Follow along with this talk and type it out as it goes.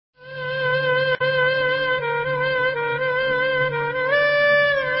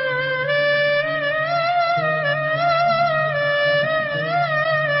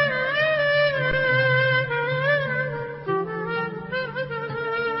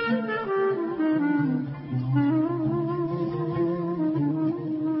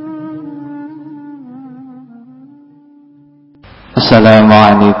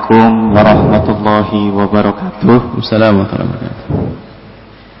Assalamualaikum warahmatullahi wabarakatuh. Assalamualaikum warahmatullahi wabarakatuh.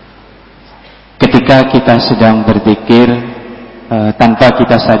 Ketika kita sedang berzikir, tanpa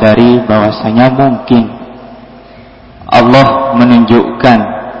kita sadari bahwasanya mungkin Allah menunjukkan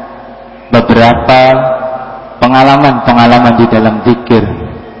beberapa pengalaman-pengalaman di dalam zikir,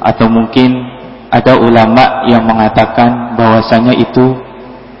 atau mungkin ada ulama yang mengatakan bahwasanya itu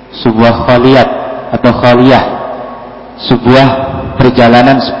sebuah khaliyat atau khaliyah, sebuah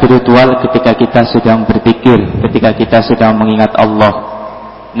perjalanan spiritual ketika kita sedang berzikir, ketika kita sedang mengingat Allah.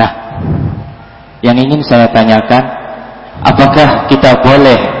 Nah, yang ingin saya tanyakan, apakah kita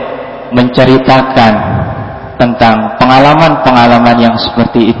boleh menceritakan tentang pengalaman-pengalaman yang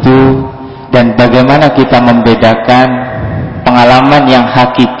seperti itu, dan bagaimana kita membedakan pengalaman yang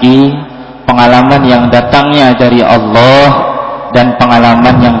hakiki, pengalaman yang datangnya dari Allah, dan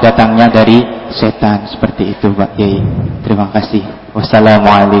pengalaman yang datangnya dari setan? Seperti itu, Pak Kiai. Terima kasih.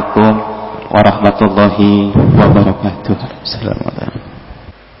 Wassalamualaikum warahmatullahi wabarakatuh. Assalamualaikum.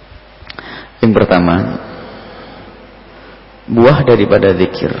 Yang pertama, buah daripada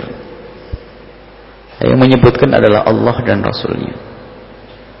dzikir yang menyebutkan adalah Allah dan Rasulnya.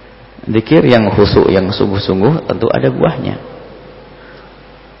 Dzikir yang khusyuk, yang sungguh-sungguh, tentu ada buahnya.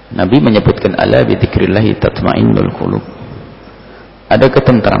 Nabi menyebutkan ala bi dzikrillahi tatmainnul qulub. Ada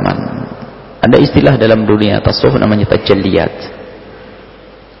ketentraman. Ada istilah dalam dunia tasawuf namanya tajalliyat.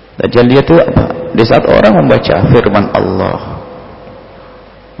 Tajalliyat itu apa? Di saat orang membaca firman Allah,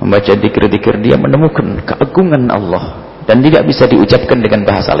 membaca dzikir-dzikir, dia menemukan keagungan Allah dan tidak bisa diucapkan dengan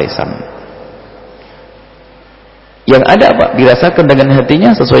bahasa lisan. Yang ada apa? Dirasakan dengan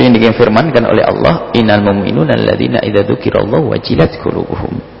hatinya sesuai yang difirmankan oleh Allah, innal mu'minuna alladzina idza dzukirallahu wajilat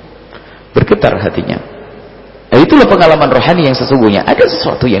qulubuhum. Bergetar hatinya. Itulah pengalaman rohani yang sesungguhnya, ada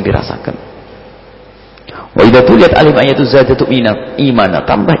sesuatu yang dirasakan. Wa idza tuliyat alim ayatu zadatu imana,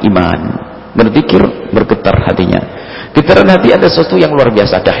 tambah iman. Berzikir, bergetar hatinya. Getaran hati ada sesuatu yang luar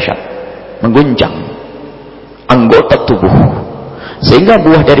biasa dahsyat, mengguncang anggota tubuh. Sehingga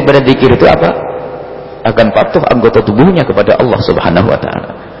buah daripada zikir itu apa? Akan patuh anggota tubuhnya kepada Allah Subhanahu wa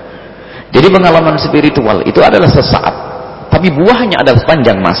taala. Jadi pengalaman spiritual itu adalah sesaat, tapi buahnya adalah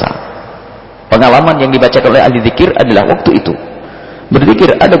sepanjang masa. Pengalaman yang dibacakan oleh ahli zikir adalah waktu itu.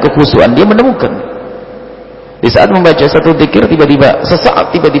 Berzikir ada kekhusyuan, dia menemukan. Di saat membaca satu zikir, tiba-tiba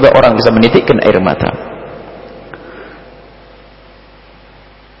sesaat tiba-tiba orang bisa menitikkan air mata.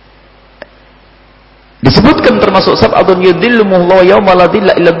 Disebutkan termasuk sab'atun yudhilluhumullahu yauma la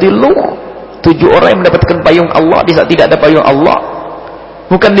dhilla illa dhilluh. 7 orang yang mendapatkan payung Allah di saat tidak ada payung Allah.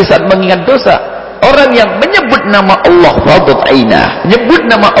 Bukan di saat mengingat dosa. Orang yang menyebut nama Allah, fadat ainah, menyebut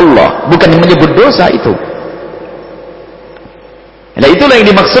nama Allah, bukan menyebut dosa itu. Nah, itulah yang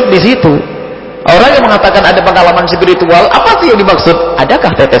dimaksud di situ. Orang yang mengatakan ada pengalaman spiritual, apa sih yang dimaksud?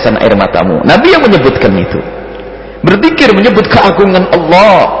 Adakah tetesan air matamu? Nabi yang menyebutkan itu. Berzikir menyebut keagungan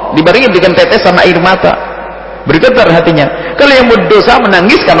Allah, dibarengi dengan tetesan air mata. Bergetar hatinya. Kalau yang berdosa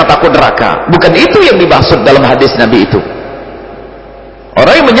menangis karena takut neraka, bukan itu yang dimaksud dalam hadis Nabi itu.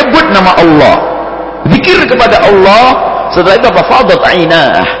 Orang yang menyebut nama Allah, zikir kepada Allah, setelah itu apa? Fadat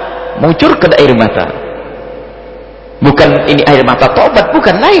ainah, mengucurkan air mata. Bukan ini air mata taubat,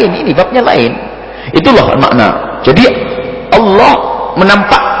 bukan, lain, ini babnya lain. Itulah makna. Jadi Allah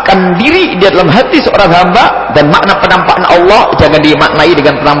menampakkan diri di dalam hati seorang hamba, dan makna penampakan Allah jangan dimaknai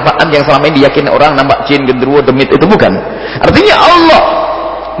dengan penampakan yang selama ini diyakini orang nampak jin, genderuwo, demit, itu bukan. Artinya Allah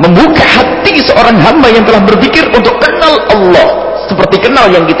membuka hati seorang hamba yang telah berzikir untuk kenal Allah. Seperti kenal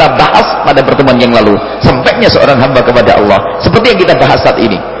yang kita bahas pada pertemuan yang lalu, sampainya seorang hamba kepada Allah, seperti yang kita bahas saat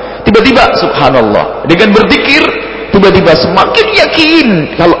ini. Tiba-tiba subhanallah, dengan berzikir tiba-tiba semakin yakin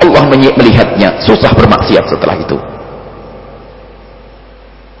kalau Allah melihatnya, susah bermaksiat setelah itu.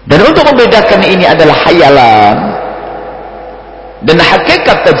 Dan untuk membedakan ini adalah hayalan dan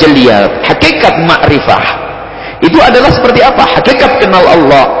hakikat tajalliyat, hakikat ma'rifah. Itu adalah seperti apa? Hakikat kenal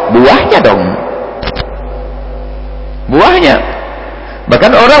Allah, buahnya dong. Buahnya.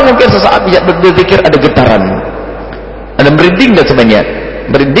 Bahkan orang mungkin sesaat berzikir ada getaran, ada merinding dan sebagainya.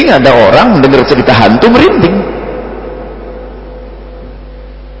 Merinding, ada orang mendengar cerita hantu merinding.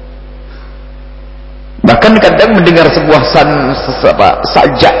 Bahkan kadang mendengar sebuah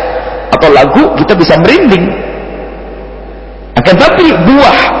sajak atau lagu kita bisa merinding. Akan tapi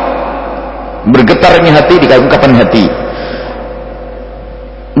buah bergetarnya hati di ungkapan hati.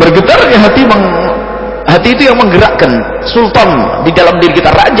 Bergetarnya hati hati itu yang menggerakkan sultan di dalam diri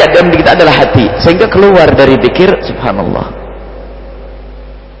kita, raja dalam diri kita adalah hati, sehingga keluar dari zikir subhanallah.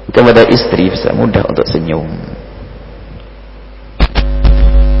 Kepada istri bisa mudah untuk senyum,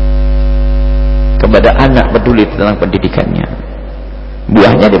 kepada anak peduli tentang pendidikannya,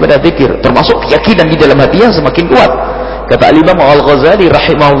 buahnya daripada dzikir, termasuk keyakinan di dalam hati yang semakin kuat. Kata Al-Imam Al-Ghazali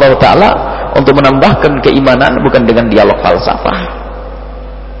rahimahullah ta'ala, untuk menambahkan keimanan bukan dengan dialog falsafah.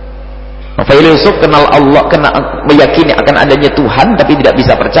 Filsuf kenal Allah, meyakini akan adanya Tuhan tapi tidak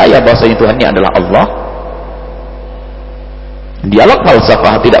bisa percaya bahwasanya Tuhan ini adalah Allah. Dialog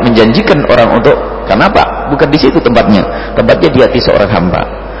falsafah tidak menjanjikan orang untuk, kenapa? Bukan di situ tempatnya. Tempatnya di hati seorang hamba.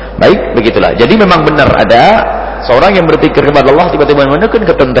 Baik, begitulah. Jadi memang benar ada seorang yang berzikir kepada Allah tiba-tiba menemukan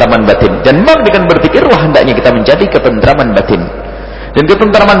ketentraman batin. Dan memang dengan berzikirlah hendaknya kita menjadi ketentraman batin. Dan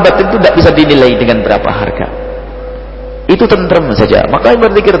ketentraman batin itu tidak bisa dinilai dengan berapa harga. Itu tentrem saja. Maka yang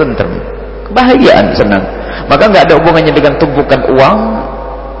berzikir tentrem. Kebahagiaan, senang. Maka nggak ada hubungannya dengan tumpukan uang,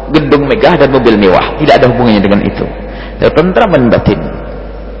 gedung megah dan mobil mewah. Tidak ada hubungannya dengan itu. Ketentraman batin.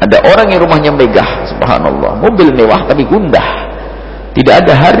 Ada orang yang rumahnya megah, subhanallah, mobil mewah tapi gundah. Tidak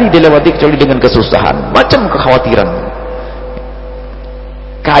ada hari dilewati kecuali dengan kesusahan, macam kekhawatiran.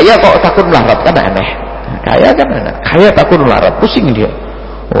 Kaya kok takut melarat, kan aneh. Kaya kan aneh. Kaya takut melarat, pusing dia.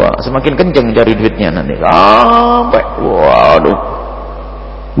 Wah, semakin kencang cari duitnya nanti. Sampai, waduh,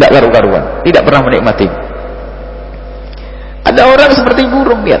 tidak karu-karuan, tidak pernah menikmati. Ada orang seperti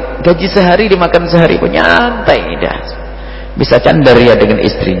burung, lihat, gaji sehari dimakan sehari, nyantai dah. Bisa candaria dengan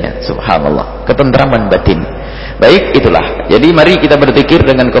istrinya, subhanallah, ketentraman batin. Baik, itulah. Jadi mari kita berzikir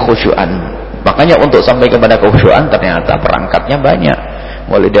dengan kekhusyuan. Makanya untuk sampai kepada kekhusyuan ternyata perangkatnya banyak.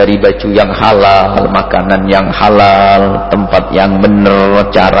 Mulai dari baju yang halal, makanan yang halal, tempat yang benar,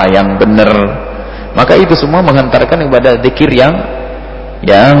 cara yang benar. Maka itu semua menghantarkan kepada zikir yang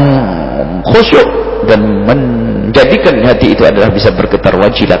khusyuk dan menjadikan hati itu adalah bisa bergetar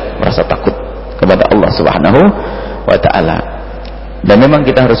wajilat, merasa takut kepada Allah Subhanahu wa ta'ala. Dan memang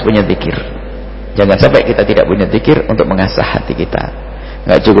kita harus punya zikir. Jangan sampai kita tidak punya zikir untuk mengasah hati kita.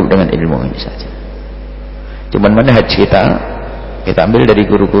 Nggak cukup dengan ilmu ini saja. Cuman manhaj kita ambil dari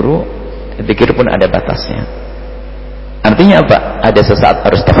guru-guru. Zikir pun ada batasnya. Artinya apa? Ada sesaat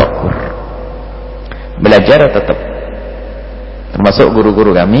harus tafakkur. Belajar tetap. Termasuk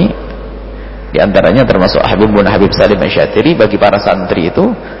guru-guru kami, di antaranya termasuk Habib bin Habib Salim Asy-Syatiri, bagi para santri itu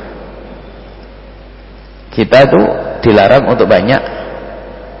kita tuh dilarang untuk banyak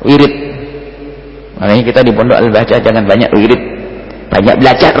wirid. Makanya kita di Pondok Al-Bahjah jangan banyak wirid, banyak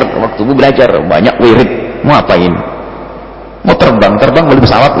belajar. Waktu belajar banyak wirid. Mau apain? Mau terbang beli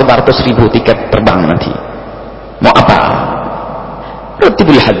pesawat 500.000 tiket terbang nanti. Mau apa?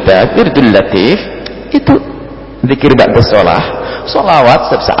 Ratibul haddad, wirdul latif, itu zikir ba'da shalah, sholawat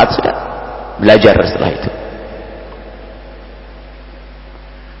setiap saat sudah. Belajar setelah itu.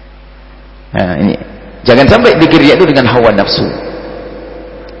 Nah, ini jangan sampai zikirnya itu dengan hawa nafsu.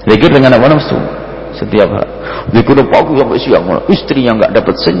 Zikir dengan hawa nafsu. Setiap hari zikir pagi sampai siang, istrinya nggak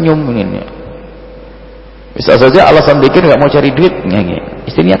dapat senyum ini. Bisa saja alasan zikir nggak mau cari duit,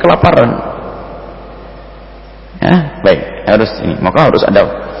 istrinya kelaparan. Ya, baik, harus ini. Maka harus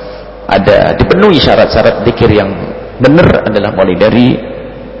ada dipenuhi syarat-syarat zikir yang benar adalah mulai dari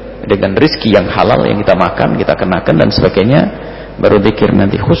dengan rezeki yang halal yang kita makan, kita kenakan dan sebagainya. Baru zikir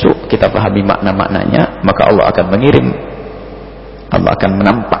nanti khusyuk, kita pahami makna-maknanya, maka Allah akan mengirim, Allah akan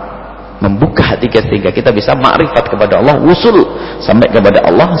menampak, membuka hati kita sehingga kita bisa ma'rifat kepada Allah, wusul sampai kepada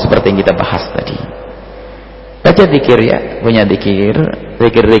Allah seperti yang kita bahas tadi. Baca zikir ya, punya zikir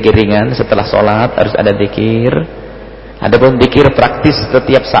ringan setelah sholat harus ada zikir. Adapun zikir praktis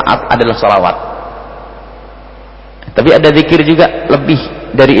setiap saat adalah sholawat. Tapi ada zikir juga lebih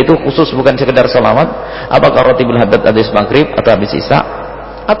dari itu, khusus bukan sekedar sholawat. Apakah ratibul haddad habis maghrib atau habis isya,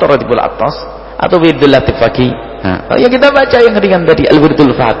 atau ratibul atas, atau wirdul latif pagi. Nah, ya kita baca yang ringan tadi,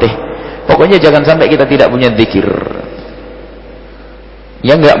 al-wirdul fatih. Pokoknya jangan sampai kita tidak punya zikir.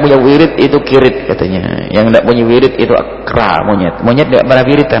 Yang nggak punya wirid itu kirit katanya. Yang nggak punya wirid itu kera, monyet. Monyet nggak pernah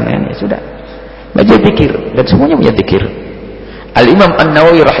wiridan kan? Ya sudah. Baca zikir dan semuanya punya zikir. Al-Imam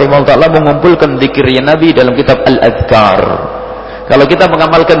An-Nawawi rahimahullah ta'ala mengumpulkan zikirnya Nabi dalam kitab Al-Adhkar. Kalau kita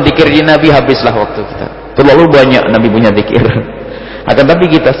mengamalkan zikirnya Nabi, habislah waktu kita. Terlalu banyak Nabi punya zikir. Akan tapi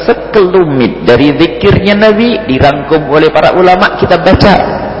kita sekelumit dari zikirnya Nabi dirangkum oleh para ulama, kita baca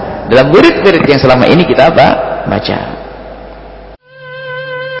dalam wirid-wirid yang selama ini kita baca.